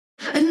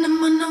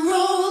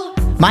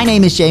My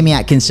name is Jamie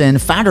Atkinson,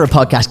 founder of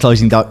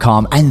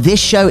podcastclosing.com, and this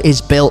show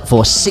is built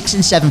for 6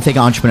 and 7 figure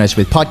entrepreneurs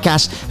with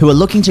podcasts who are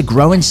looking to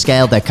grow and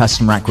scale their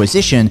customer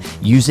acquisition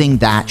using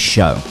that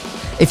show.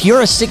 If you're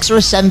a 6 or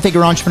a 7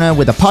 figure entrepreneur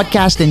with a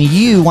podcast and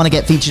you want to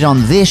get featured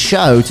on this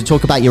show to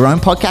talk about your own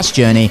podcast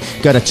journey,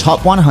 go to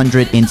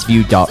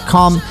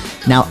top100interview.com.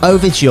 Now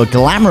over to your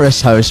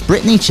glamorous host,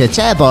 Brittany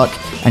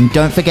Chatterbach, and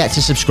don't forget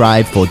to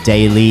subscribe for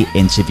daily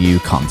interview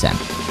content.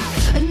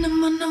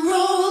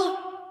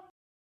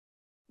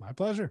 My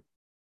pleasure.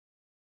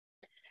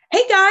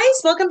 Hey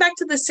guys, welcome back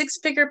to the Six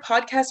Figure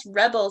Podcast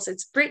Rebels.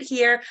 It's Britt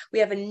here. We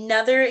have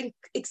another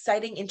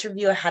exciting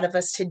interview ahead of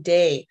us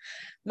today.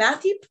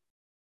 Mathew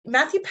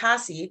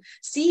Passy,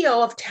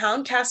 CEO of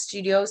Towncast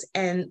Studios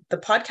and the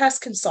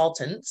Podcast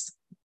Consultants.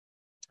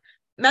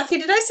 Mathew,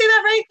 did I say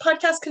that right?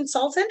 Podcast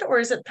Consultant, or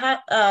is it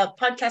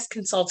Podcast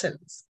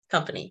Consultants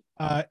Company?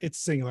 It's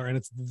singular, and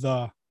it's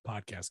the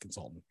Podcast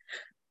Consultant.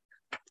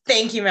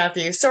 Thank you,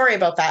 Mathew. Sorry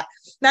about that.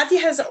 Mathew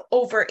has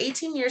over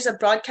 18 years of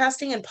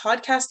broadcasting and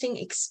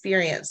podcasting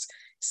experience,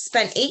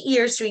 spent 8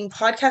 years doing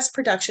podcast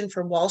production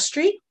for Wall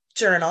Street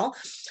Journal,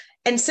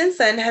 and since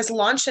then has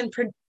launched and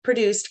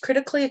produced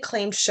critically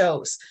acclaimed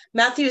shows.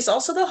 Mathew is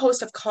also the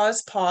host of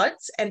Cause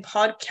Pods and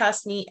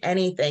Podcast Me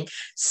Anything.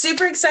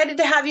 Super excited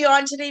to have you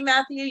on today,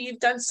 Mathew. You've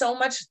done so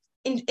much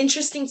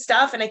interesting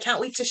stuff, and I can't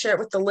wait to share it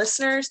with the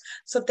listeners.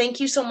 So thank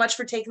you so much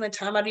for taking the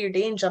time out of your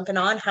day and jumping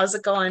on. How's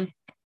it going?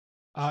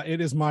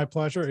 It is my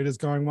pleasure. It is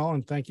going well,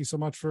 and thank you so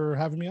much for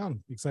having me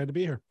on. Excited to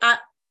be here.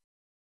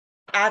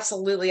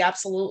 Absolutely.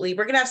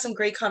 We're gonna have some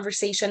great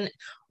conversation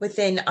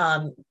within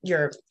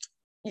your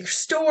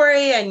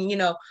story, and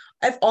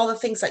all the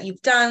things that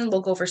you've done.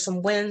 We'll go over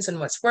some wins and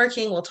what's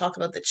working. We'll talk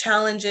about the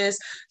challenges.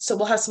 So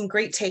we'll have some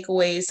great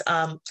takeaways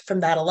from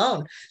that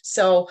alone.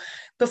 So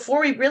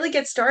before we really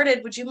get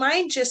started, would you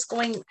mind just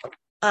going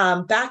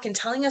back and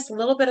telling us a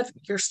little bit of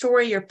your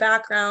story, your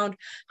background,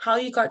 how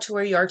you got to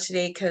where you are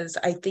today? Because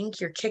I think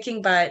you're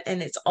kicking butt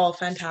and it's all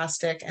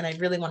fantastic, and I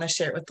really want to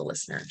share it with the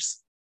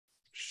listeners.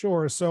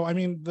 Sure. So, I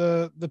mean,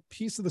 the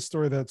piece of the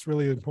story that's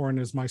really important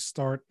is my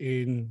start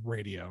in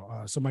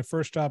radio. So my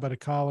first job out of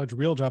college,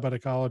 real job out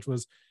of college,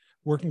 was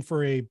working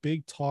for a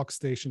big talk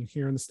station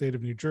here in the state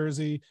of New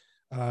Jersey.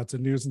 It's a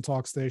news and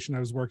talk station. I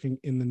was working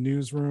in the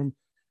newsroom.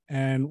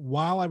 And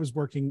while I was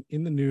working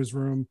in the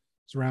newsroom,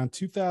 it's around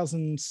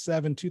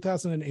 2007,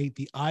 2008,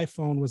 the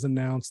iPhone was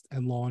announced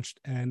and launched.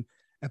 And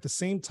at the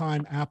same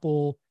time,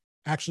 Apple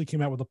actually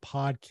came out with a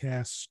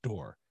podcast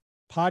store.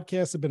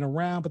 Podcasts have been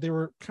around, but they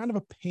were kind of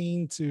a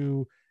pain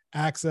to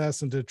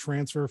access and to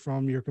transfer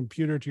from your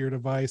computer to your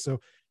device.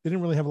 So they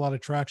didn't really have a lot of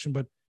traction,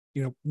 but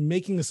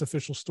making this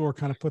official store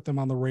kind of put them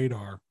on the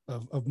radar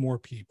of more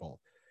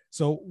people.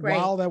 So Right.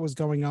 While that was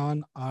going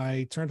on,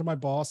 I turned to my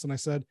boss and I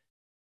said,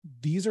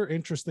 these are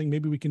interesting.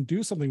 Maybe we can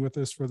do something with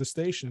this for the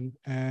station.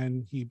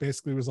 And he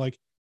basically was like,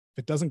 if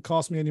it doesn't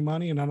cost me any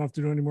money and I don't have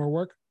to do any more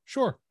work,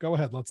 sure, go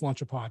ahead. Let's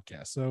launch a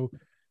podcast. So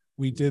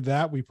we did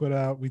that. We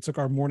took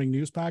our morning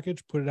news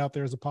package, put it out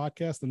there as a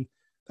podcast. And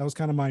that was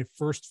kind of my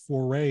first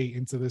foray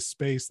into this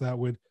space that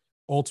would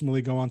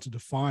ultimately go on to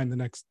define the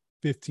next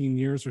 15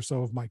 years or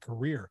so of my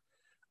career.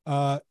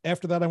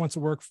 After that, I went to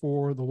work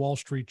for the Wall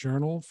Street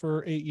Journal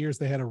for 8 years.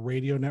 They had a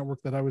radio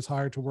network that I was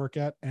hired to work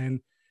at, and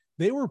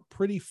they were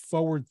pretty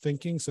forward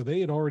thinking. So they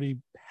had already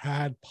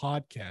had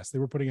podcasts. They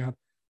were putting out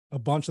a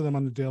bunch of them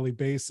on a daily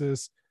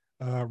basis,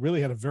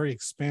 really had a very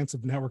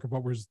expansive network of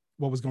what was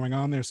going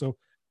on there. So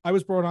I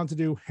was brought on to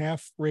do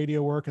half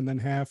radio work and then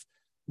half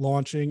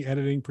launching,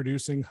 editing,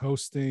 producing,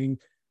 hosting,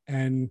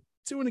 and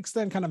to an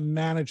extent kind of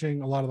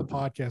managing a lot of the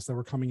podcasts that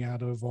were coming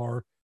out of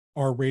our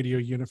radio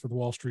unit for the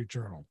Wall Street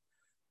Journal.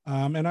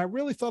 And I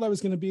really thought I was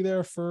going to be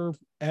there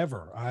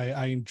forever.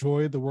 I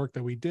enjoyed the work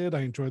that we did.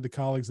 I enjoyed the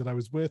colleagues that I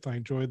was with. I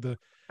enjoyed the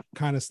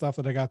kind of stuff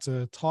that I got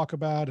to talk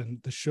about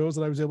and the shows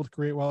that I was able to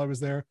create while I was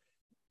there.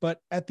 But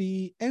at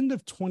the end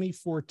of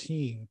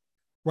 2014,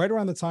 right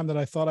around the time that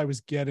I thought I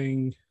was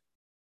getting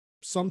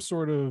some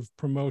sort of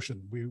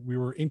promotion, we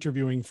were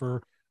interviewing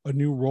for a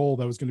new role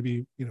that was going to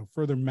be,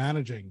 further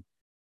managing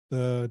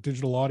the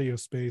digital audio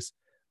space.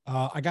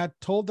 I got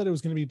told that it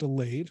was going to be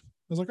delayed.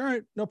 I was like, all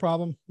right, no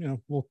problem.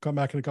 We'll come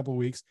back in a couple of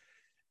weeks.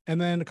 And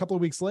then a couple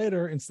of weeks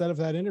later, instead of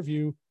that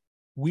interview,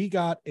 we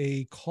got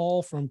a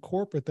call from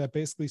corporate that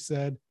basically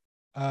said,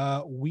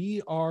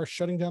 we are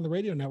shutting down the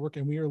radio network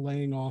and we are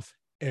laying off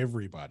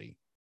everybody.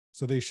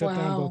 So they shut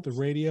down both the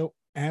radio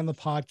and the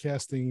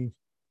podcasting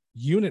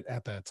unit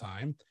at that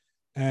time.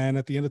 And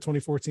at the end of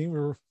 2014, we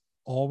were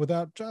all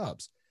without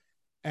jobs.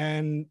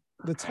 And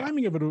the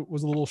timing of it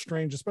was a little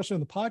strange, especially on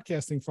the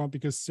podcasting front,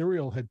 because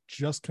Serial had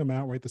just come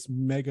out, right? This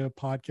mega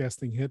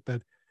podcasting hit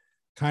that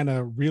kind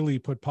of really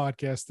put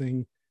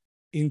podcasting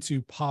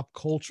into pop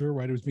culture,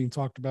 right? It was being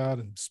talked about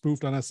and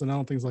spoofed on SNL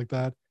and things like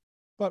that.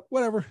 But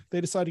whatever, they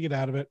decided to get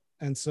out of it.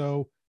 And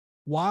so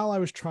while I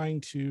was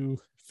trying to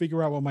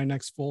figure out what my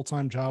next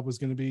full-time job was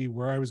going to be,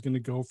 where I was going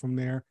to go from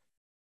there,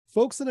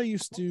 folks that I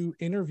used to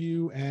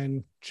interview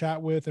and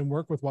chat with and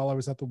work with while I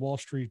was at the Wall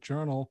Street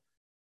Journal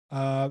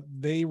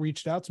they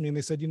reached out to me and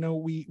they said,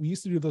 we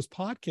used to do those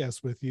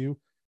podcasts with you,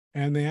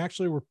 and they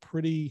actually were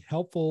pretty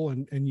helpful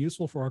and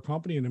useful for our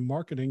company and in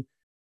marketing.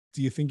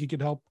 Do you think you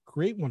could help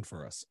create one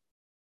for us?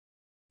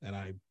 And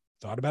I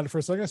thought about it for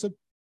a second. I said,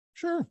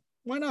 sure,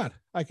 why not?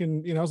 I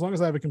can, as long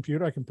as I have a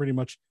computer, I can pretty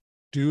much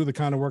do the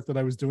kind of work that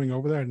I was doing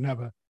over there. I didn't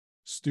have a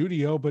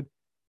studio, but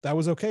that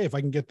was okay. If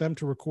I can get them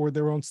to record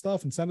their own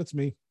stuff and send it to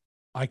me,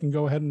 I can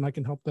go ahead and I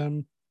can help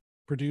them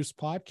produce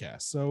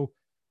podcasts. So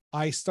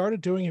I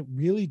started doing it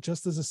really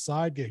just as a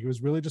side gig. It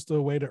was really just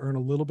a way to earn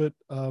a little bit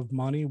of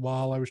money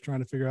while I was trying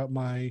to figure out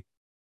my,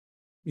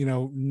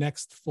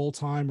 next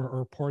full-time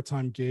or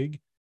part-time gig.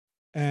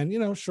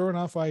 And, sure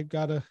enough, I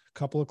got a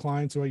couple of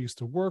clients who I used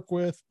to work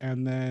with,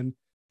 and then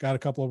got a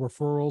couple of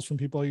referrals from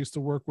people I used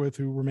to work with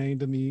who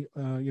remained in the,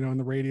 in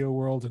the radio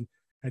world and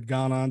had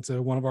gone on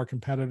to one of our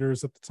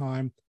competitors at the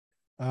time.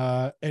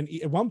 And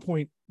at one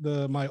point,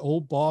 my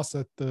old boss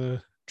at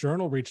the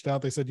Journal reached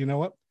out. They said, you know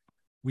what?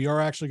 We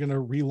are actually going to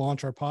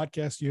relaunch our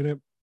podcast unit.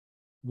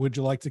 Would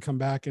you like to come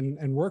back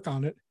and work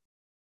on it?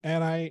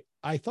 And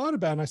I thought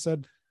about it, and I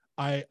said,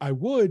 I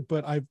would,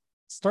 but I've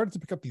started to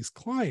pick up these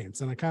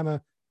clients and I kind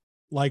of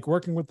like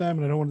working with them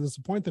and I don't want to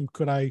disappoint them.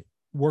 Could I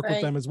work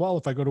with them as well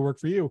if I go to work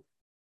for you? And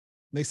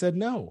they said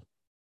no.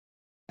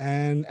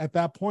 And at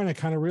that point, I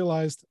kind of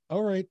realized,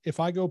 all right, if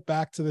I go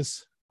back to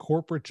this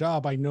corporate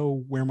job, I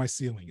know where my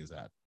ceiling is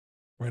at,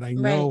 right? I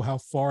know how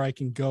far I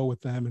can go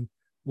with them and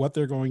what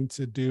they're going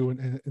to do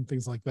and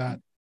things like that.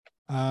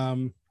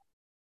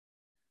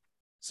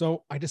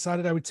 So I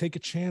decided I would take a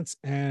chance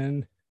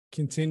and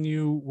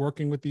continue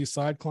working with these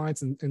side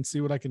clients and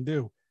see what I can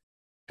do.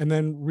 And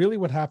then really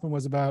what happened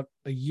was about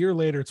a year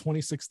later,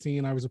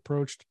 2016, I was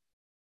approached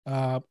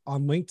on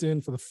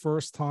LinkedIn for the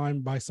first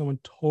time by someone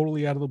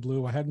totally out of the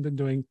blue. I hadn't been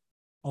doing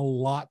a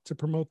lot to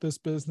promote this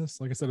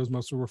business. Like I said, it was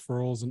mostly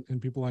referrals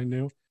and people I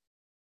knew.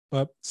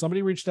 But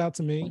somebody reached out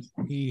to me.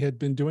 He had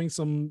been doing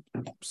some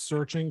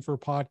searching for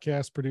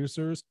podcast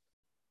producers.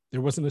 There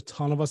wasn't a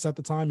ton of us at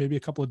the time, maybe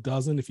a couple of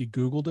dozen if you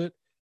Googled it.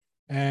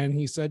 And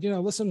he said,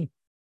 listen,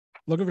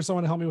 looking for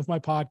someone to help me with my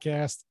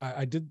podcast.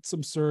 I did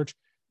some search.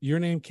 Your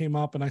name came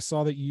up and I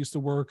saw that you used to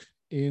work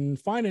in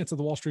finance at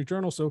the Wall Street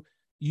Journal. So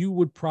you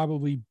would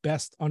probably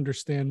best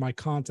understand my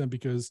content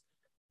because,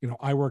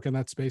 I work in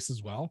that space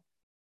as well.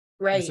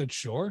 Right. I said,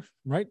 sure.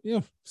 Right. Yeah.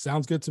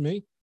 Sounds good to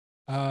me.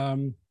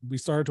 We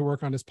started to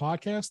work on his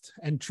podcast,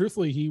 and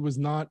truthfully, he was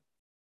not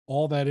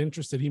all that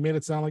interested. He made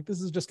it sound like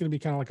this is just going to be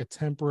kind of like a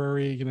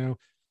temporary,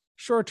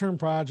 short-term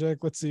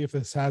project. Let's see if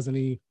this has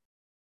any,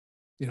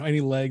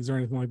 any legs or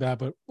anything like that,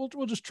 but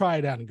we'll just try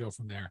it out and go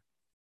from there.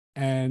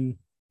 And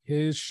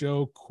his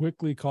show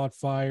quickly caught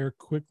fire,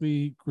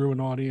 quickly grew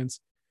an audience,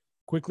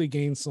 quickly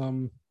gained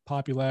some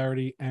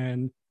popularity.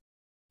 And,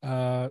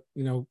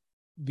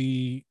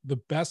 the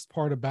best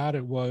part about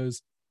it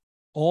was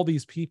all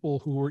these people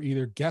who were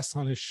either guests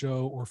on his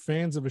show or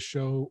fans of a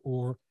show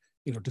or,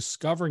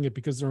 discovering it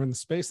because they're in the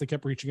space, they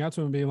kept reaching out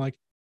to him and being like,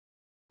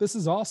 this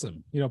is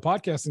awesome.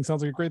 Podcasting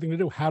sounds like a great thing to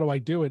do. How do I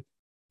do it?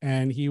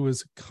 And he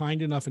was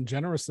kind enough and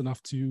generous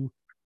enough to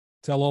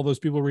tell all those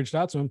people who reached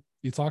out to him,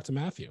 you talk to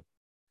Mathew.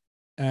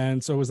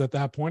 And so it was at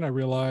that point I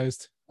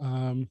realized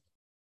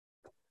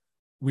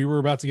we were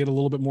about to get a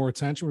little bit more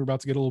attention. We were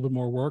about to get a little bit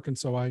more work. And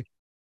so I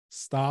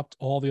stopped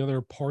all the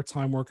other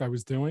part-time work I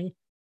was doing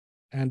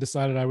and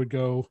decided I would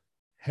go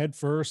head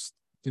first,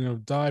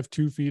 dive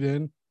 2 feet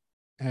in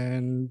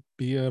and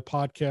be a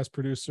podcast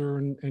producer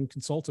and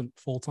consultant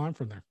full-time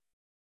from there.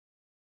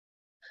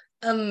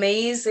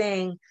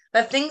 Amazing.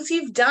 The things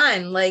you've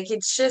done,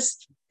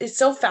 it's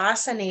so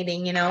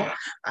fascinating,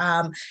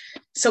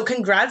 so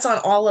congrats on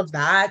all of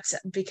that,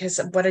 because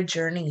what a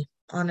journey,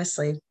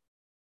 honestly.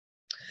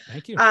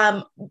 Thank you.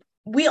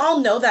 We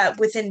all know that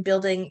within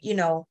building,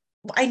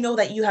 I know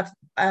that you have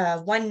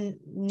one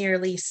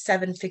nearly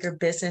 7-figure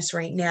business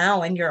right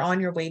now, and you're on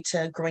your way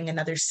to growing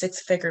another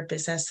 6-figure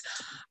business.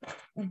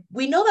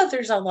 We know that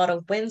there's a lot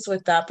of wins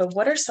with that, but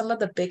what are some of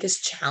the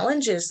biggest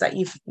challenges that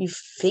you've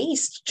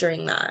faced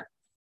during that?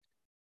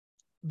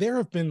 There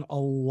have been a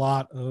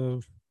lot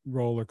of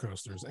roller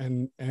coasters,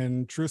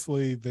 and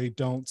truthfully, they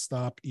don't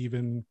stop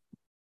even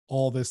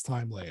all this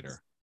time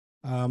later.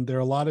 There are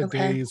a lot of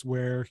days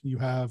where you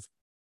have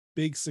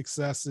big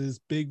successes,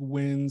 big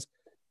wins.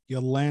 You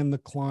land the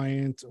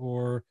client,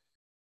 or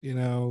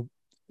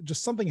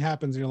just something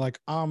happens and you're like,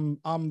 I'm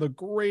the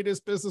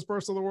greatest business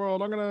person in the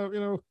world. I'm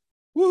gonna,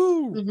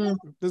 woo,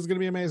 this is gonna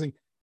be amazing.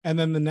 And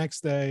then the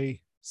next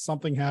day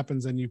something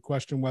happens and you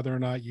question whether or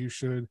not you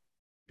should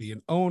be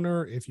an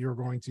owner, if you're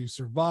going to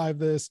survive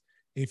this,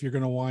 if you're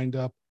going to wind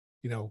up,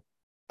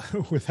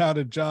 without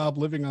a job,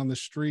 living on the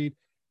street.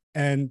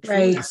 And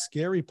truly the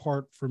scary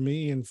part for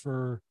me and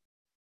for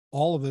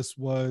all of this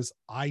was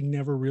I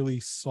never really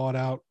sought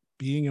out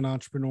being an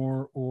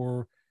entrepreneur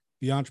or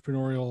the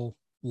entrepreneurial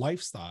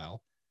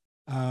lifestyle.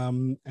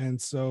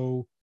 And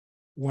so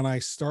when I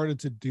started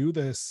to do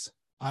this,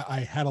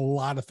 I had a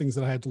lot of things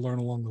that I had to learn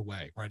along the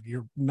way, right?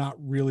 You're not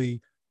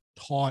really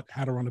taught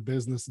how to run a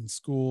business in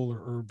school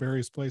or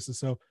various places.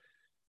 So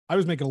I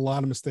was making a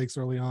lot of mistakes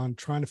early on,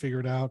 trying to figure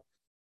it out,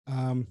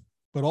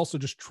 but also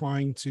just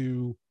trying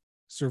to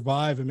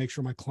survive and make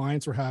sure my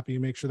clients were happy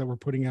and make sure that we're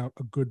putting out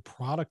a good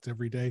product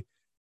every day.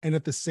 And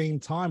at the same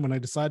time, when I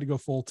decided to go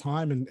full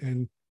time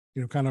and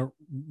kind of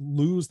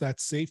lose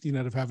that safety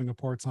net of having a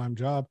part-time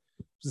job,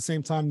 it was the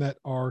same time that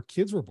our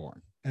kids were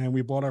born and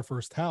we bought our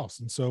first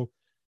house. And so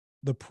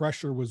the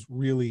pressure was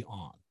really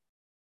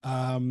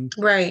on.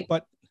 Right.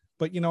 But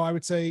I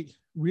would say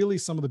really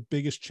some of the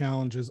biggest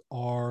challenges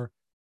are,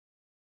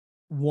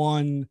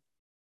 one,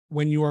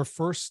 when you are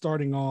first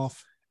starting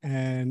off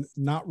and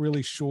not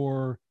really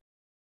sure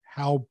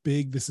how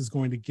big this is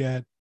going to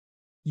get,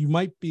 you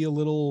might be a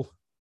little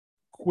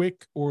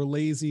quick or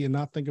lazy and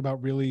not think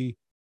about really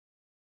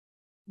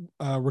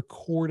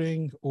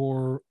recording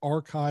or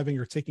archiving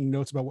or taking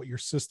notes about what your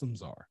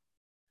systems are.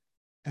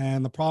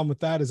 And the problem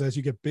with that is, as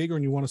you get bigger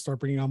and you want to start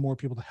bringing on more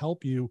people to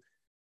help you,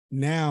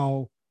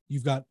 now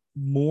you've got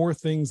more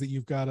things that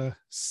you've got to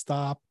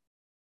stop,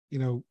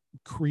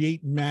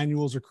 create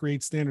manuals or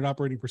create standard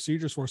operating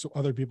procedures for, so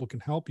other people can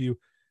help you.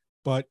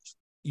 But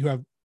you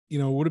have,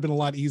 it would have been a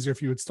lot easier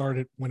if you had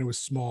started when it was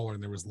smaller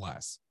and there was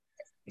less.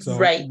 So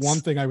one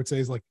thing I would say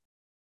is, like,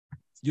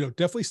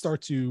 definitely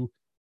start to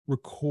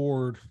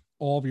record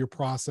all of your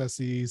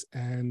processes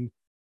and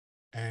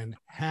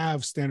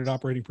have standard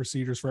operating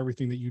procedures for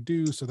everything that you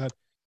do, so that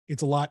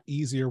it's a lot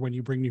easier when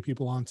you bring new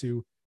people on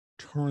to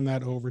turn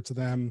that over to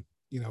them,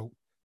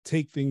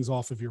 take things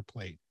off of your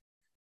plate.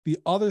 The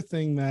other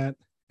thing that,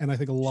 and I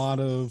think a lot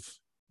of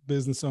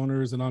business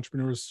owners and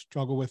entrepreneurs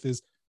struggle with,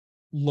 is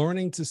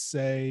learning to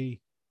say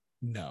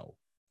no,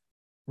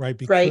 right?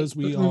 Because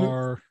we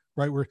are,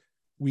 right,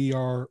 we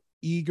are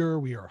eager,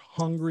 we are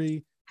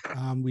hungry,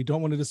 we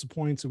don't want to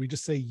disappoint, so we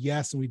just say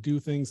yes, and we do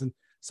things, and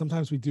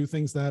sometimes we do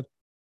things that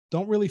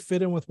don't really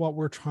fit in with what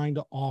we're trying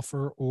to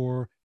offer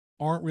or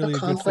aren't really a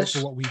good fit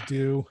for what we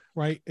do,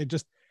 right?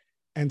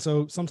 And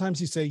so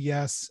sometimes you say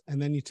yes,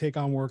 and then you take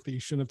on work that you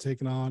shouldn't have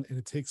taken on, and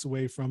it takes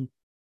away from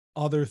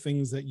other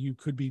things that you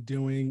could be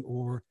doing,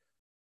 or,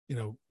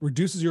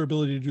 reduces your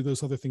ability to do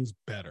those other things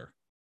better.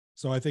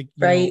 So I think,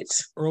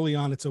 early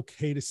on, it's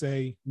okay to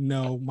say,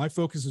 no, my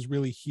focus is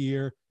really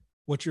here.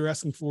 What you're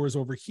asking for is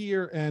over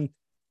here, and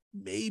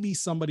maybe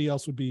somebody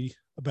else would be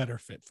a better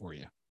fit for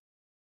you.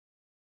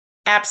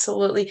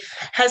 Absolutely.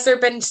 Has there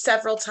been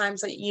several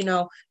times that,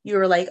 you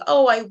were like,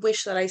 oh, I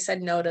wish that I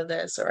said no to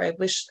this, or I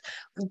wish,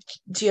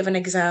 do you have an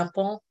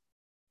example?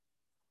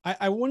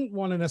 I wouldn't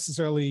want to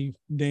necessarily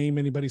name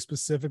anybody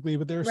specifically,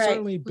 but there have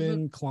certainly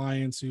been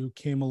clients who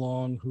came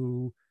along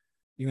who,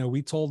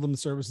 we told them the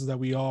services that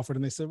we offered,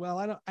 and they said,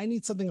 well, I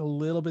need something a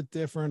little bit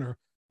different, or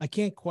I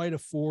can't quite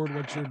afford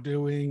what you're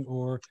doing,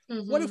 or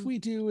what if we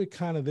do it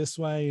kind of this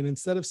way? And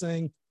instead of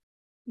saying,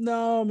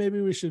 no,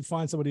 maybe we should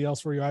find somebody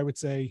else for you, I would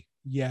say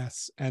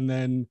yes. And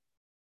then,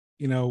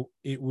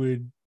 it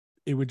would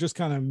just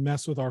kind of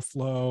mess with our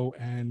flow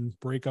and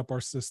break up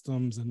our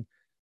systems. And,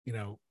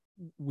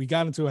 we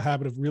got into a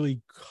habit of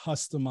really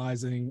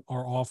customizing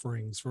our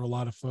offerings for a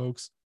lot of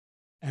folks.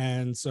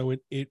 And so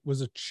it was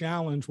a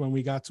challenge when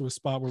we got to a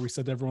spot where we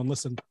said to everyone,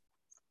 listen,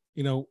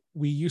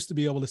 we used to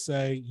be able to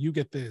say, you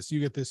get this, you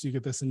get this, you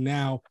get this. And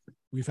now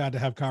we've had to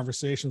have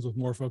conversations with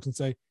more folks and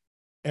say,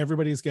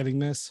 everybody's getting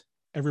this,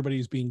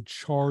 everybody's being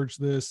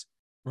charged this,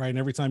 right? And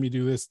every time you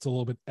do this, it's a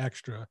little bit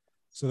extra,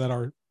 so that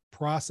our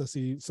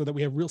processes, so that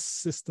we have real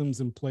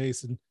systems in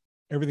place and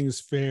everything is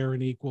fair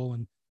and equal.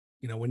 And,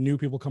 when new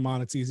people come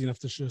on, it's easy enough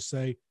to just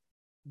say,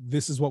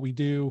 this is what we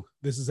do,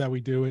 this is how we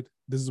do it,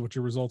 this is what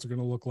your results are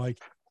going to look like.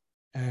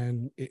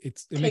 And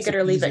it makes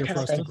it easier for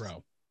us to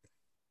grow.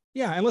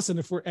 Yeah. And listen,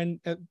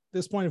 and at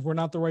this point, if we're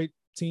not the right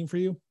team for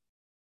you,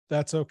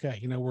 that's okay.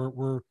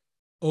 We're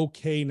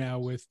okay now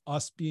with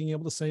us being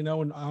able to say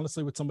no. And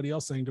honestly, with somebody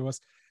else saying to us,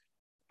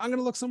 I'm going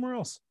to look somewhere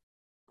else.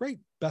 Great.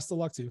 Best of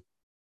luck to you.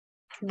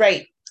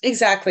 Right.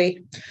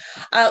 Exactly.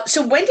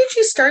 So when did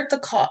you start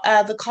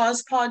the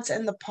cause pods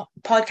and the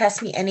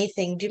podcast Me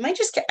Anything? Do you mind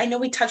I know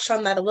we touched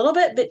on that a little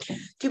bit, but do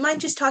you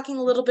mind just talking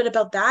a little bit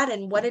about that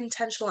and what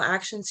intentional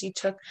actions you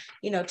took,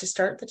 to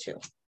start the two?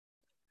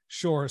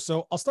 Sure.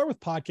 So I'll start with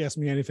Podcast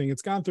Me Anything.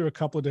 It's gone through a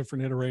couple of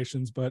different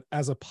iterations, but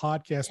as a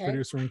podcast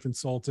producer and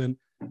consultant,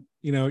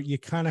 you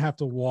kind of have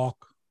to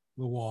walk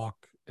the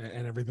walk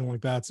and everything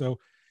like that. So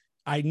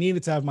I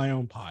needed to have my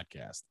own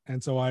podcast.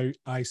 And so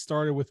I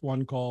started with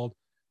one called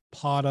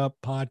Pod Up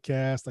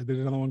Podcast. I did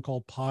another one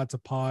called Pod to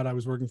Pod. I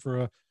was working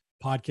for a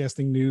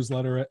podcasting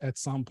newsletter at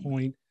some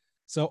point.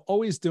 So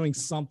always doing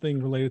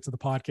something related to the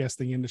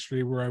podcasting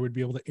industry where I would be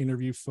able to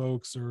interview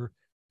folks or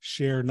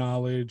share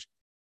knowledge.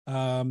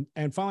 And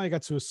finally I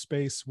got to a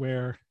space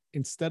where,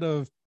 instead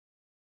of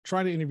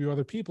trying to interview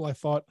other people, I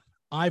thought,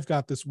 I've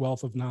got this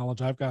wealth of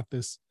knowledge. I've got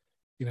this,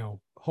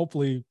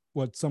 hopefully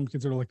what some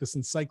consider like this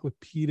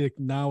encyclopedic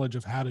knowledge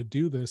of how to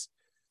do this.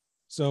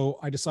 So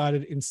I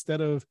decided,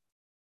 instead of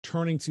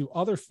turning to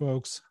other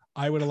folks,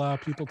 I would allow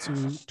people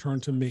to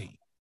turn to me.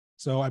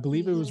 So I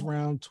believe it was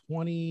around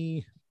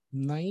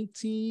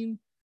 2019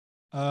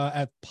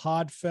 at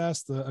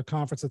PodFest, a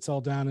conference that's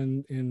held down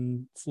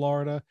in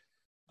Florida.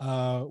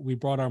 We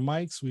brought our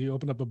mics, we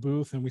opened up a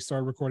booth, and we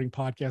started recording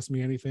Podcast Me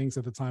Anythings.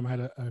 At the time, I had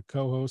a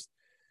co-host.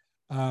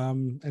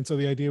 And so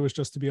the idea was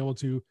just to be able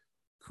to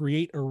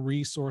create a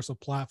resource, a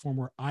platform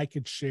where I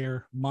could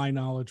share my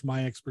knowledge,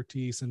 my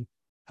expertise, and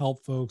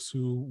help folks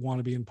who want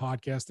to be in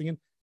podcasting. And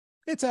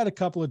it's had a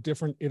couple of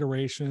different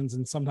iterations,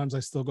 and sometimes I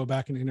still go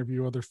back and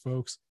interview other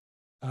folks.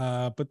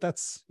 But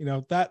that's,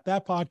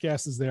 that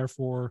podcast is there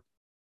for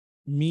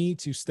me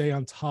to stay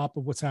on top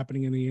of what's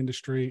happening in the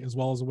industry, as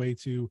well as a way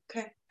to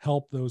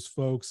help those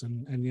folks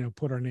and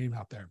put our name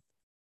out there.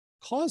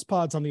 Cause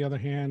Pods, on the other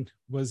hand,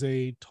 was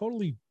a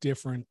totally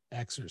different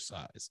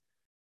exercise.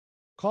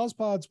 Cause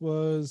Pods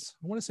was,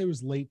 I want to say it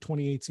was late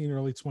 2018,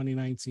 early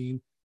 2019,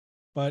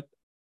 but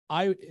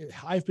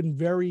I've been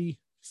very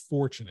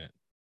fortunate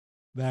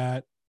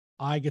that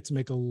I get to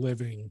make a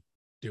living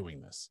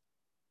doing this.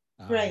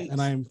 Right.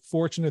 And I'm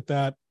fortunate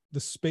that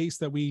the space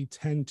that we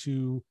tend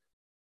to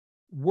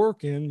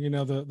work in,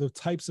 the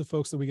types of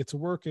folks that we get to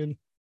work in,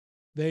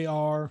 they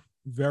are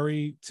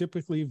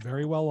typically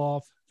very well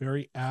off,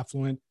 very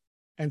affluent.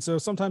 And so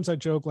sometimes I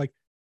joke like,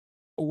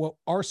 well,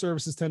 our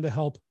services tend to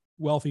help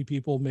wealthy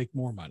people make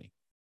more money,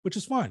 which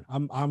is fine.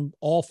 I'm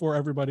all for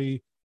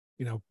everybody,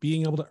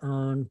 being able to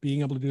earn,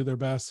 being able to do their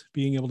best,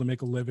 being able to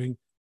make a living.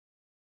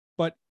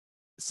 But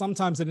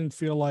sometimes I didn't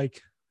feel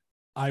like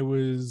I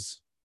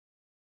was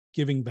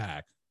giving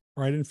back,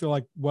 or I didn't feel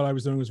like what I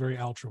was doing was very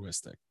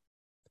altruistic.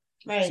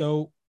 Right.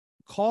 So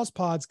Cause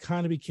Pods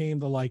kind of became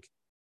the like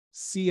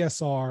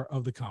CSR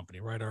of the company,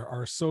 right?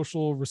 Our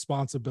social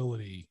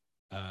responsibility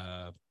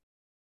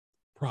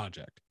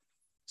project.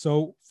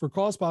 So for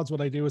Cause Pods,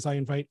 what I do is I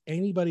invite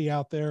anybody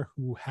out there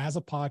who has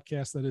a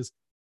podcast that is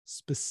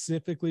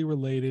specifically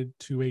related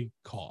to a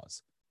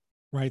cause,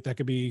 right? That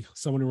could be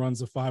someone who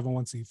runs a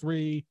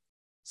 501c3,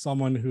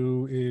 someone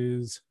who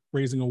is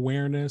raising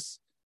awareness,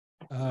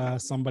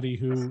 somebody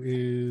who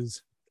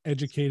is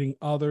educating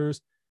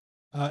others.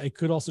 It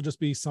could also just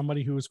be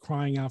somebody who is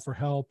crying out for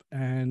help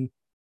and,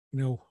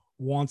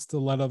 wants to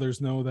let others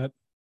know that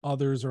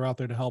others are out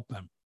there to help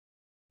them.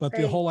 But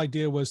the whole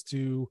idea was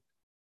to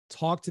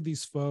talk to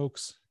these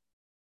folks,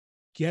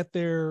 get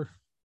their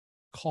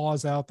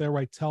cause out there,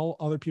 right? Tell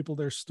other people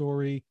their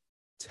story,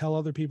 tell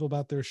other people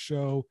about their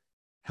show,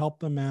 help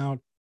them out.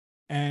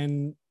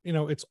 And,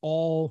 it's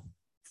all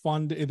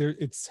fun.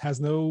 It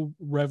has no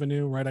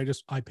revenue, right?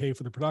 I pay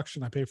for the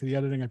production, I pay for the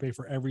editing, I pay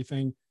for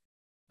everything.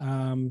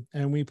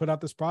 And we put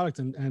out this product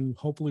and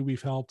hopefully we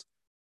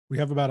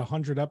have about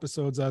 100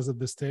 episodes as of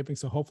this taping.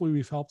 So hopefully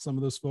we've helped some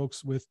of those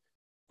folks with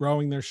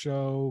growing their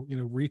show,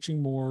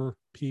 reaching more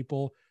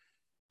people.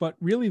 But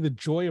really the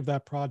joy of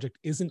that project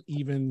isn't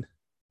even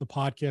the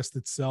podcast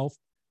itself.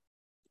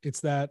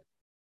 It's that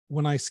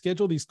when I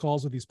schedule these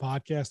calls with these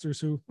podcasters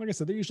who, like I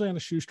said, they're usually on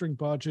a shoestring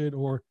budget,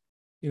 or,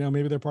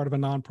 maybe they're part of a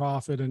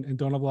nonprofit and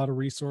don't have a lot of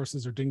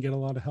resources or didn't get a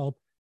lot of help.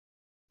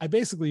 I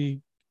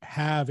basically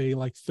have a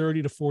like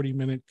 30 to 40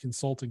 minute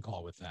consulting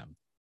call with them.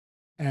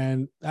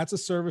 And that's a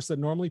service that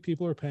normally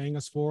people are paying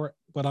us for,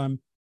 but I'm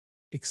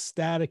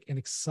ecstatic and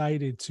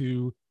excited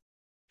to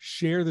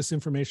share this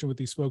information with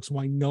these folks who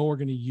I know are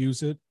going to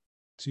use it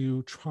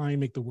to try and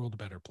make the world a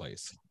better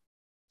place.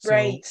 So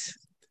Right.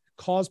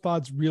 Cause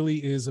Pods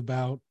really is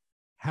about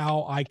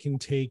how I can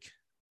take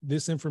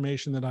this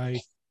information that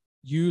I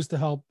use to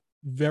help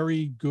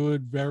very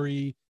good,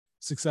 very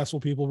successful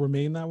people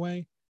remain that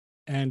way,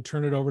 and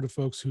turn it over to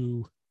folks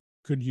who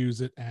could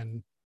use it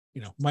and,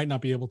 might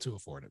not be able to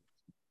afford it.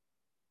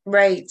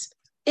 Right.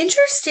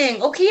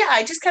 Interesting. Okay, yeah,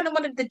 I just kind of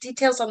wanted the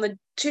details on the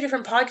two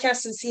different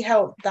podcasts and see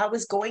how that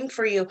was going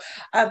for you.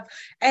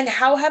 And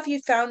how have you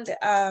found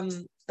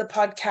the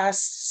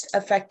podcasts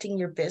affecting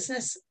your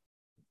business?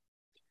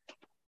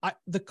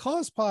 The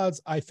Cause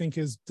Pods, I think,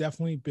 has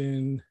definitely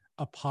been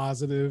a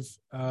positive.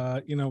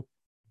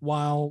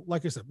 While,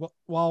 like I said,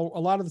 while a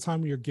lot of the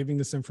time you're giving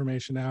this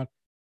information out,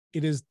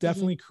 it has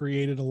definitely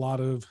created a lot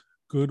of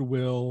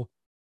goodwill,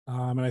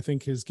 and I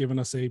think has given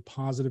us a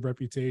positive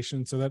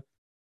reputation. So that,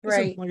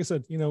 Right. like I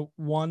said,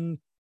 one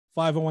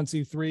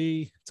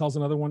 501c3 tells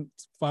another one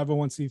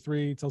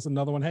 501c3 tells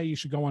another one, hey, you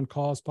should go on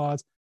Cause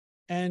Pods.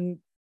 And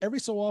every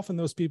so often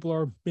those people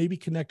are maybe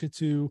connected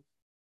to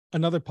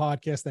another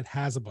podcast that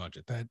has a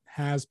budget, that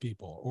has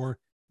people, or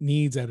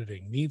needs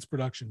editing, needs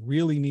production,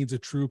 really needs a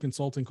true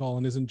consulting call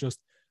and isn't just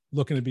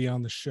looking to be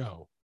on the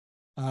show.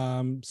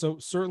 So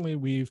certainly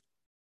we've,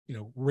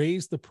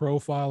 raised the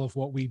profile of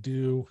what we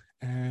do.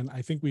 And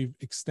I think we've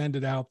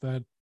extended out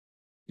that,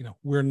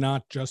 we're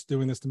not just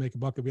doing this to make a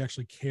buck, that we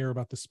actually care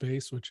about the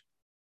space, which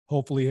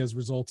hopefully has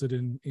resulted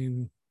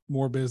in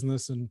more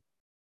business and,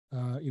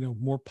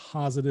 more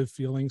positive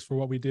feelings for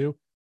what we do.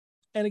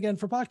 And again,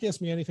 for Podcast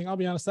Me Anything, I'll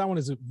be honest, that one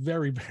is a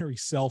very, very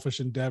selfish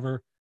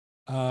endeavor.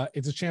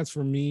 It's a chance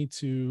for me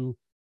to,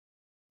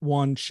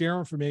 one, share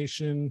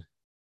information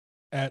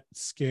at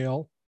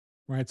scale,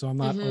 right? So I'm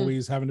not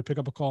always having to pick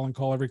up a call and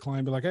call every client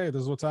and be like, hey,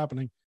 this is what's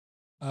happening.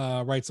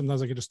 Right.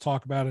 Sometimes I can just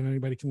talk about it and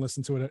anybody can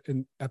listen to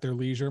it at their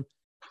leisure.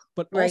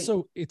 But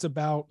also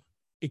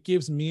it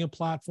gives me a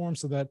platform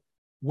so that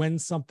when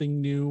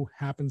something new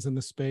happens in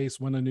the space,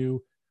 when a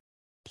new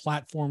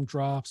platform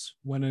drops,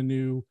 when a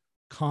new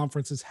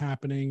conference is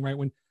happening, right?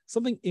 When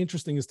something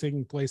interesting is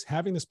taking place,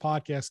 having this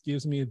podcast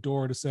gives me a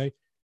door to say,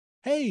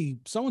 hey,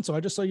 so-and-so, I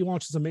just saw you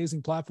launch this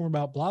amazing platform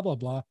about blah, blah,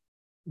 blah.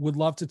 Would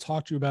love to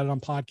talk to you about it on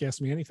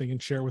Podcast Me Anything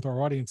and share with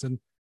our audience. And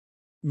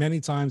many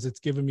times it's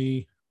given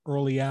me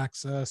early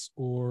access,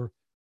 or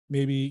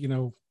maybe, you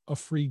know, a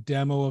free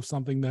demo of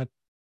something that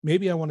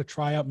maybe I want to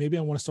try out. Maybe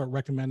I want to start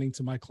recommending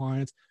to my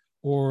clients,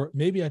 or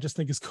maybe I just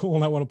think it's cool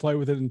and I want to play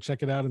with it and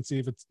check it out and see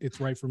if it's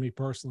right for me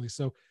personally.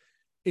 So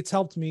it's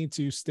helped me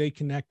to stay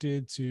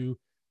connected, to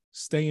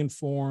stay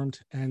informed,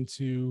 and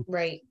to,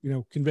 Right. you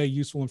know, convey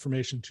useful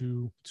information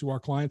to our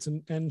clients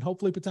and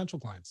hopefully potential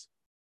clients.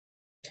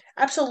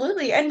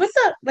 Absolutely. And with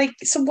the like,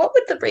 so what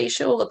would the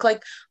ratio look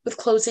like with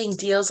closing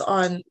deals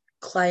on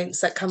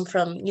clients that come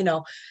from, you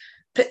know,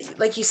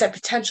 like you said,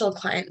 potential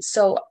clients?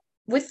 So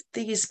with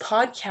these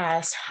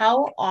podcasts,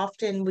 how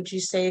often would you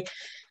say,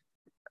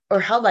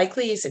 or how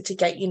likely is it to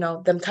get, you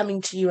know, them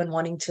coming to you and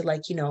wanting to,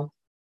 like, you know,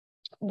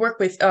 work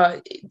with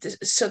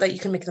so that you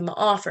can make them an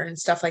offer and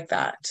stuff like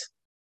that?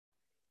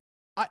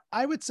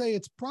 I would say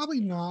it's probably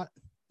not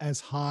as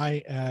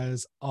high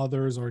as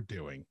others are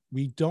doing.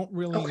 We don't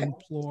really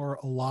implore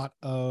a lot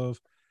of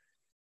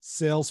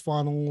sales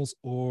funnels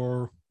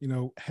or, you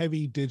know,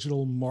 heavy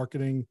digital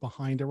marketing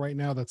behind it right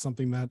now. That's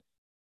something that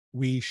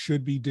we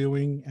should be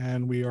doing,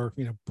 and we are,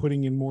 you know,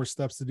 putting in more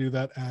steps to do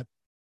that at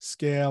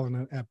scale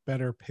and at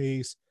better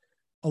pace.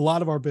 A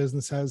lot of our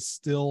business has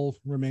still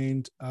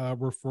remained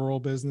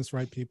referral business,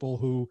 right? People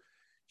who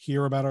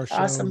hear about our show,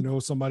 Awesome. know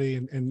somebody,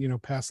 and you know,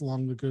 pass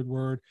along the good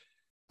word.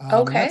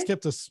 Okay. That's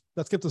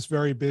kept us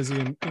very busy,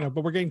 and, you know,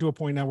 but we're getting to a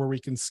point now where we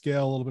can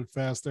scale a little bit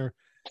faster.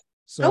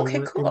 So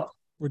Okay, cool.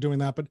 we're doing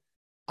that. But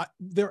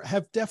there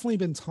have definitely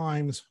been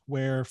times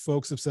where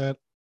folks have said,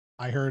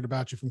 I heard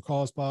about you from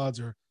Cause Pods,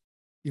 or,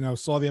 you know,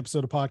 saw the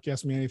episode of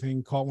Podcast Me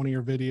Anything, caught one of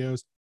your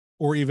videos,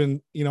 or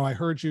even, you know, I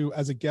heard you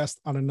as a guest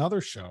on another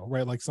show,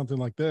 right? Like something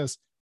like this.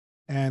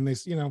 And they,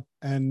 you know,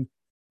 and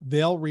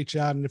they'll reach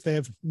out, and if they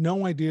have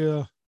no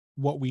idea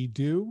what we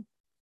do,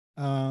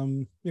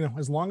 you know,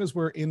 as long as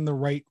we're in the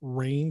right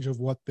range of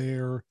what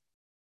their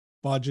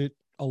budget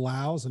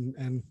allows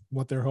and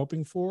what they're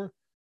hoping for,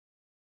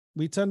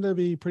 we tend to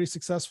be pretty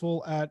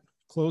successful at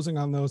closing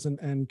on those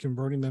and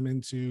converting them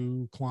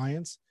into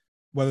clients,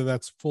 whether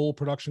that's full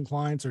production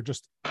clients, or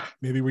just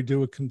maybe we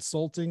do a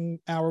consulting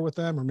hour with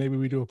them, or maybe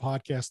we do a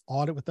podcast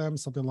audit with them,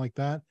 something like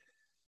that.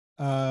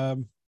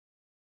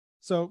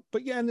 So,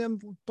 but yeah,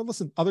 but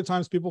listen, other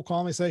times people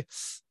call me and say,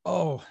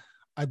 oh,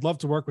 I'd love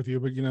to work with you,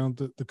 but, you know,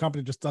 the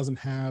company just doesn't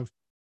have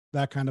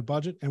that kind of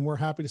budget. And we're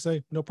happy to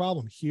say, no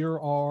problem. Here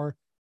are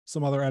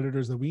some other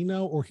editors that we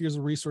know, or here's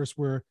a resource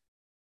where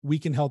we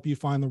can help you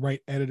find the right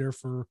editor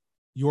for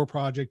your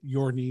project,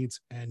 your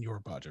needs, and your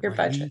budget. Your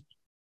right? budget.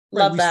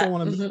 Love that.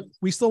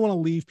 We still want to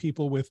leave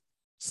people with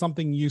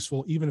something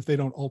useful, even if they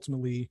don't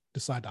ultimately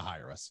decide to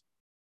hire us.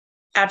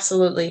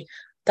 Absolutely.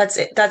 That's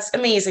it. That's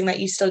amazing that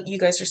you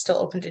guys are still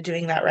open to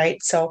doing that,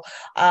 right? So,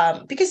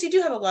 because you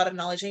do have a lot of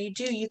knowledge, and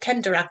you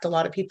can direct a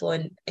lot of people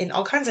in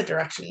all kinds of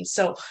directions.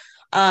 So,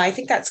 I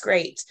think that's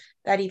great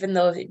that even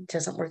though it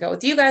doesn't work out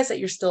with you guys, that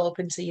you're still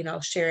open to, you know,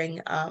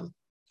 sharing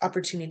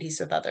opportunities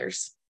with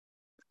others.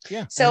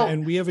 Yeah. So,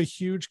 and we have a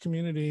huge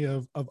community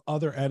of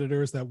other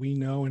editors that we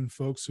know, and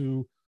folks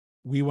who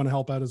we want to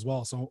help out as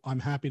well. So I'm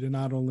happy to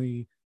not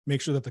only make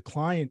sure that the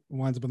client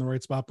winds up in the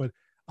right spot, but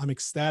I'm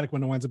ecstatic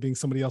when it winds up being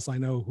somebody else I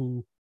know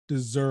who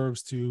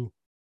deserves to,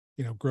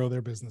 you know, grow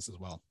their business as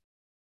well.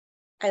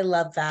 I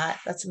love that.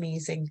 That's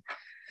amazing.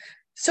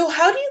 So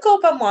how do you go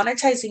about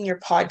monetizing your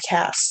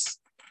podcasts?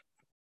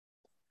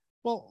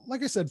 Well,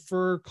 like I said,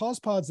 for Cause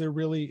Pods, there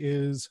really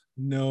is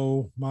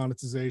no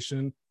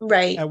monetization.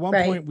 Right. At one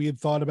point, we had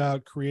thought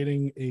about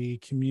creating a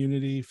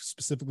community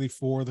specifically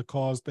for the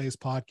cause-based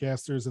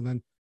podcasters, and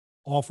then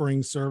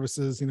offering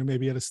services, you know,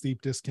 maybe at a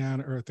steep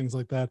discount or things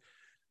like that.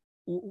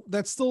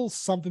 That's still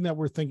something that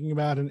we're thinking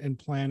about and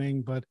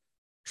planning, but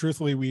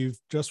truthfully, we've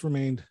just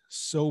remained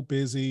so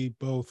busy,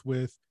 both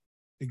with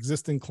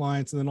existing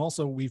clients, and then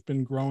also we've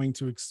been growing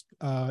to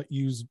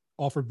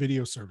offer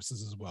video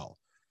services as well,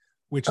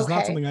 which is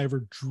not something I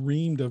ever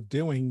dreamed of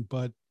doing,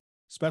 but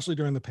especially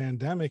during the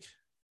pandemic,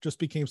 just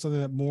became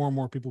something that more and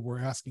more people were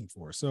asking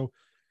for. So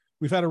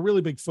we've had a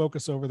really big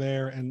focus over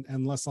there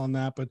and less on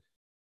that. But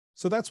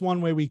so that's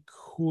one way we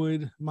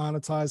could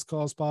monetize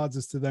Cause Pods,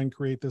 is to then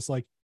create this,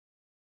 like,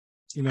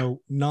 you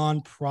know,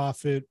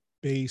 nonprofit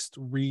based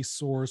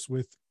resource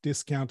with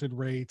discounted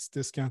rates,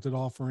 discounted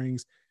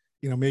offerings,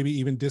 you know, maybe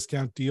even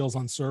discount deals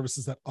on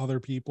services that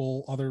other,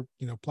 you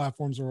know,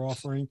 platforms are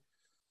offering.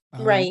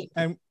 Right.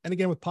 And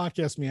again, with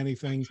Podcast Me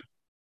Anything,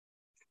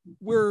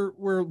 we're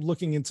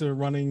looking into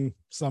running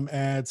some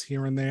ads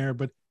here and there,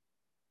 but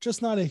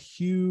just not a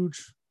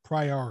huge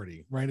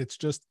priority, right? It's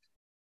just,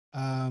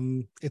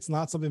 it's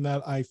not something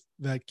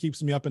that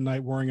keeps me up at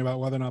night worrying about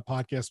whether or not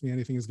Podcast Me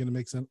Anything is going to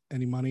make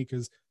any money.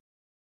 Because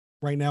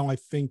right now, I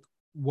think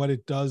what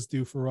it does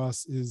do for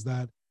us is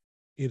that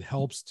it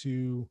helps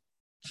to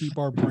keep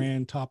our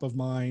brand top of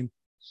mind,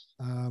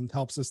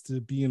 helps us to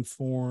be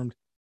informed,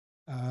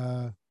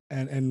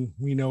 and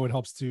we know it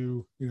helps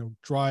to,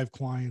 drive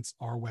clients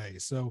our way.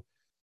 So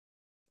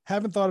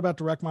haven't thought about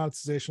direct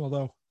monetization,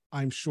 although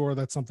I'm sure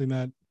that's something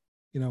that,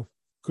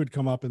 could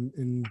come up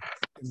in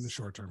the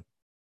short term.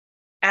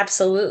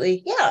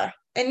 Absolutely. Yeah.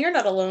 And you're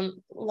not alone.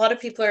 A lot of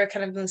people are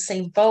kind of in the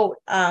same boat.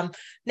 Now,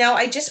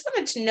 I just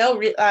wanted to know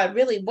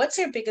really, what's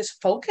your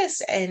biggest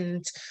focus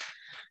and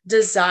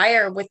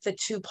desire with the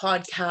 2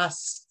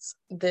 podcasts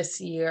this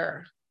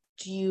year?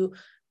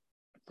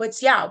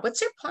 What's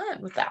your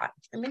plan with that?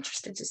 I'm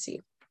interested to see.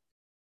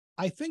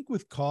 I think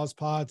with Cause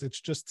Pods, it's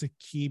just to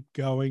keep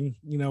going.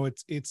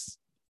 It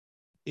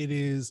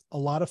is a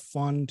lot of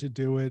fun to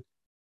do it.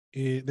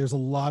 There's a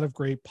lot of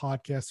great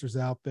podcasters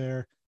out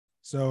there.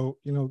 So,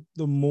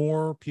 the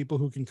more people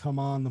who can come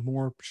on, the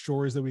more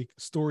stories that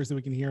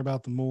we can hear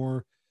about, the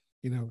more,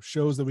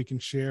 shows that we can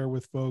share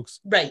with folks.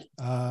 Right.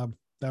 That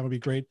would be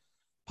great.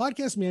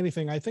 Podcast Me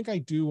Anything. I think I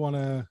do want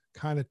to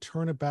kind of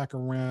turn it back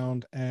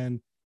around and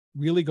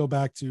really go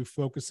back to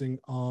focusing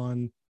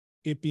on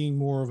it being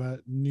more of a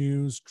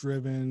news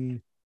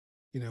driven,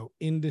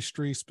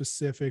 industry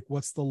specific.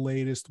 What's the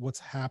latest, what's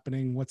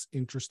happening, what's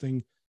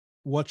interesting,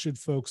 what should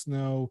folks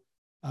know?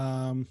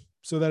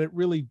 So that it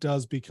really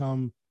does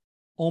become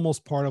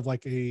almost part of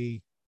like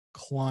a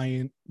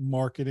client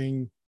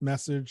marketing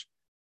message,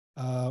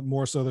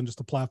 more so than just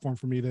a platform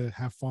for me to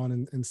have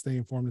fun and stay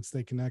informed and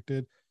stay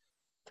connected.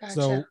 Gotcha.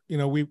 So,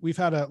 we've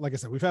had like I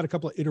said, we've had a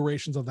couple of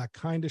iterations of that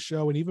kind of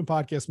show, and even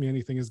Podcast Me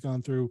Anything has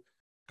gone through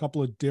a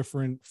couple of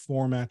different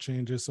format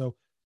changes. So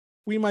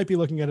we might be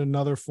looking at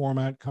another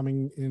format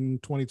coming in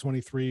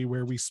 2023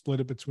 where we split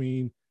it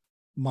between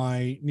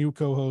my new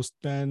co-host,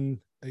 Ben,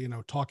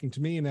 talking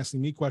to me and asking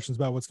me questions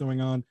about what's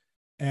going on,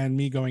 and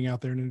me going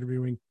out there and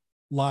interviewing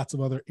lots of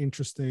other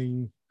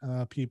interesting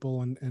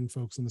people and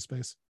folks in the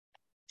space.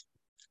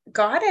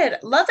 Got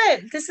it. Love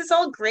it. This is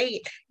all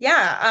great.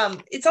 Yeah.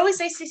 It's always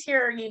nice to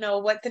hear,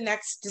 what the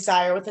next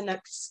desire, what the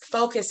next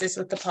focus is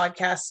with the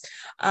podcast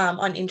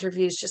on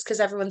interviews, just because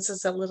everyone's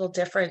is a little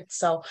different.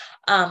 So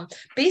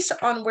based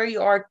on where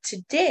you are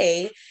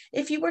today,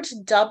 if you were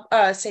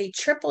to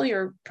triple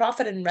your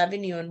profit and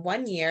revenue in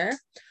 1 year,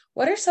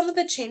 what are some of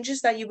the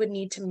changes that you would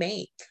need to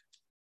make?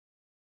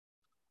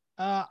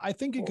 I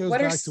think it goes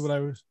back to what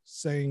I was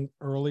saying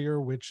earlier,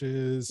 which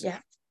is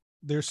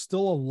there's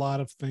still a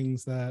lot of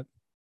things that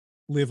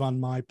live on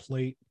my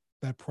plate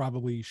that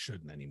probably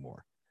shouldn't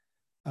anymore.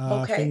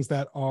 Things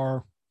that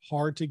are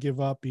hard to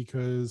give up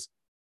because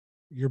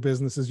your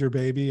business is your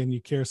baby and you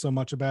care so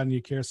much about it, and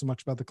you care so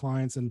much about the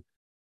clients, and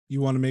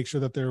you want to make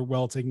sure that they're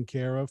well taken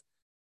care of.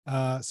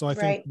 So I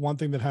think one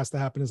thing that has to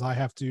happen is I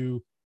have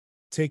to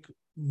take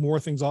more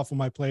things off of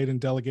my plate and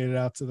delegate it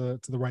out to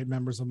the right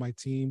members of my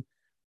team.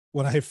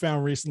 What I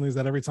found recently is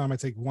that every time I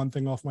take one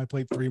thing off my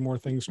plate, 3 more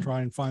things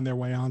try and find their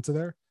way onto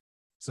there.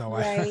 So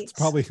it's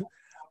probably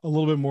a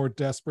little bit more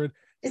desperate.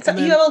 You have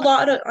a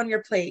lot on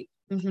your plate.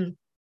 Mm-hmm.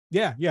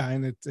 Yeah.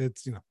 And it's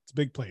it's a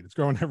big plate. It's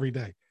growing every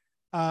day.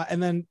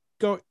 And then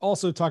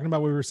also talking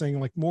about what we were saying,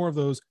 like more of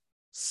those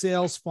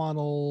sales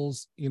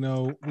funnels,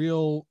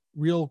 real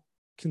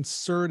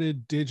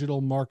concerted digital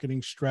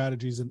marketing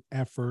strategies and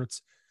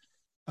efforts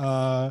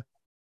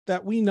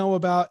that we know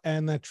about,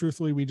 and that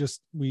truthfully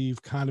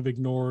we've kind of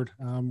ignored,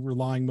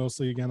 relying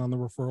mostly again on the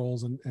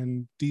referrals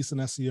and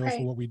decent SEO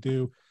for what we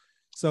do.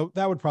 So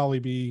that would probably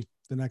be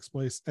the next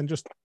place, and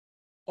just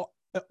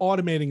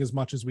automating as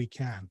much as we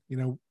can.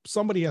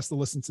 Somebody has to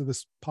listen to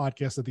this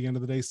podcast at the end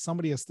of the day.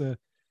 Somebody has to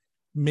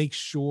make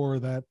sure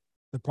that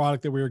the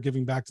product that we are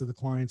giving back to the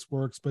clients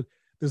works, but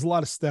there's a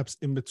lot of steps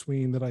in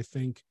between that I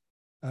think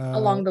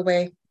along the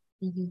way.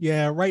 Mm-hmm.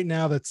 Yeah, right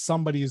now that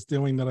somebody is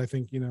doing that, I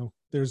think,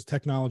 there's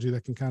technology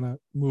that can kind of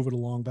move it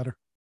along better.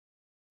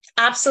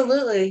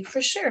 Absolutely,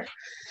 for sure.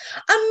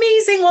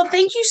 Amazing. Well,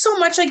 thank you so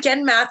much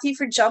again, Mathew,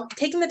 for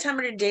taking the time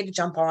of your day to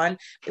jump on.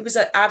 It was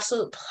an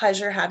absolute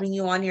pleasure having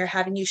you on here,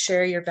 having you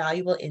share your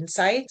valuable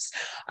insights.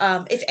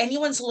 If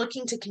anyone's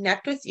looking to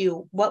connect with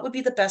you, what would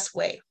be the best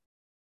way?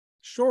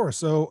 Sure.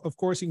 So, of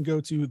course, you can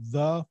go to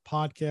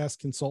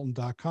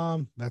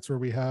thepodcastconsultant.com. That's where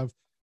we have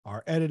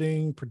our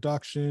editing,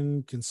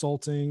 production,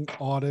 consulting,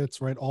 audits,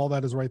 right? All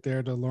that is right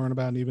there to learn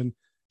about, and even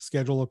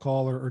schedule a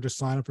call or just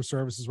sign up for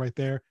services right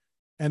there.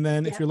 And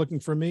then if you're looking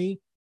for me,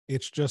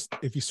 it's just,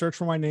 if you search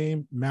for my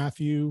name,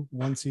 Mathew,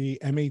 Mathew,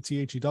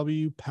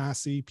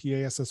 Passy,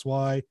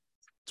 Passy,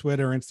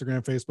 Twitter,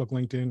 Instagram, Facebook,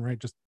 LinkedIn, right?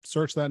 Just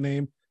search that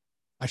name.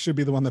 I should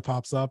be the one that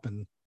pops up,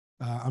 and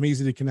I'm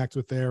easy to connect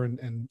with there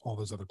and all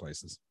those other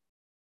places.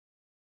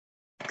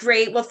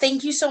 Great. Well,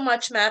 thank you so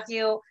much,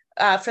 Mathew,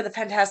 for the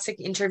fantastic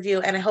interview.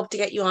 And I hope to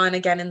get you on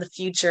again in the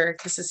future,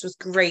 because this was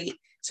great.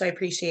 So I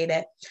appreciate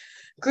it.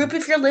 Group,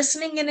 if you're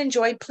listening and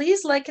enjoyed,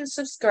 please like and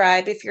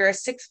subscribe. If you're a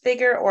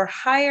 6-figure or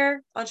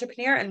higher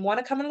entrepreneur and want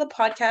to come on the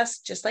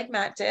podcast, just like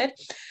Matt did,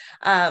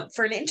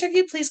 for an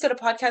interview, please go to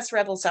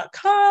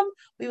podcastrebels.com.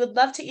 We would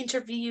love to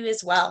interview you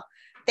as well.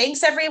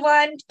 Thanks,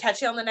 everyone.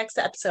 Catch you on the next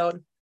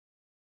episode.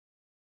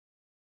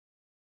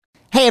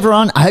 Hey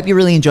everyone, I hope you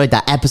really enjoyed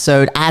that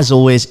episode. As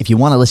always, if you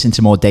want to listen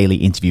to more daily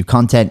interview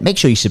content, make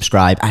sure you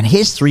subscribe. And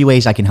here's 3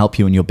 ways I can help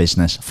you in your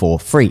business for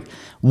free.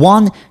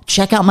 1,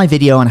 check out my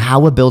video on how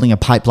we're building a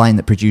pipeline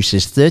that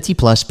produces 30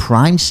 plus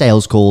prime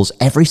sales calls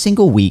every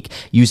single week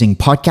using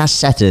podcast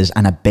setters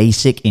and a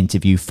basic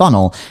interview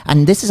funnel.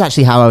 And this is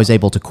actually how I was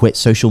able to quit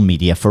social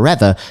media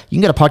forever. You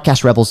can go to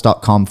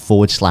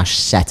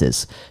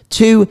podcastrebels.com/setters.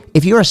 2,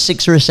 if you're a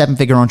 6 or a 7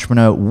 figure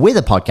entrepreneur with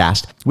a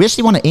podcast, we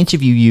actually want to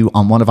interview you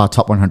on one of our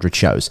top 100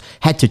 shows.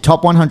 Head to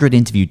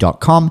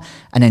top100interview.com.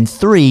 And then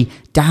 3,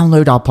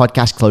 download our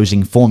podcast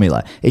closing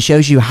formula. It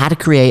shows you how to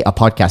create a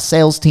podcast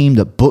sales team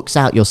that books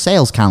out your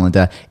sales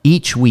calendar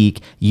each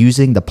week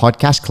using the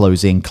podcast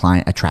closing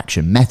client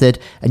attraction method.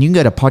 And you can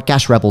go to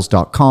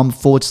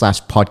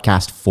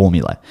podcastrebels.com/podcast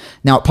formula.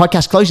 Now at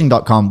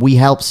podcastclosing.com, we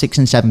help 6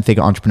 and 7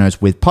 figure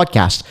entrepreneurs with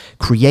podcasts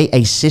create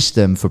a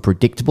system for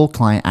predictable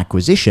client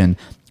acquisition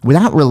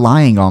without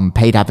relying on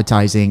paid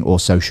advertising or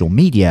social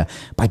media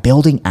by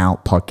building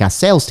out podcast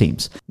sales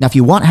teams. Now, if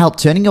you want help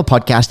turning your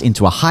podcast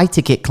into a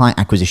high-ticket client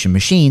acquisition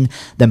machine,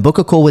 then book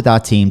a call with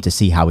our team to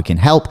see how we can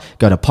help.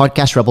 Go to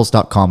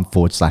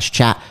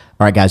podcastrebels.com/chat.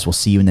 All right, guys, we'll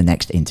see you in the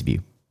next interview.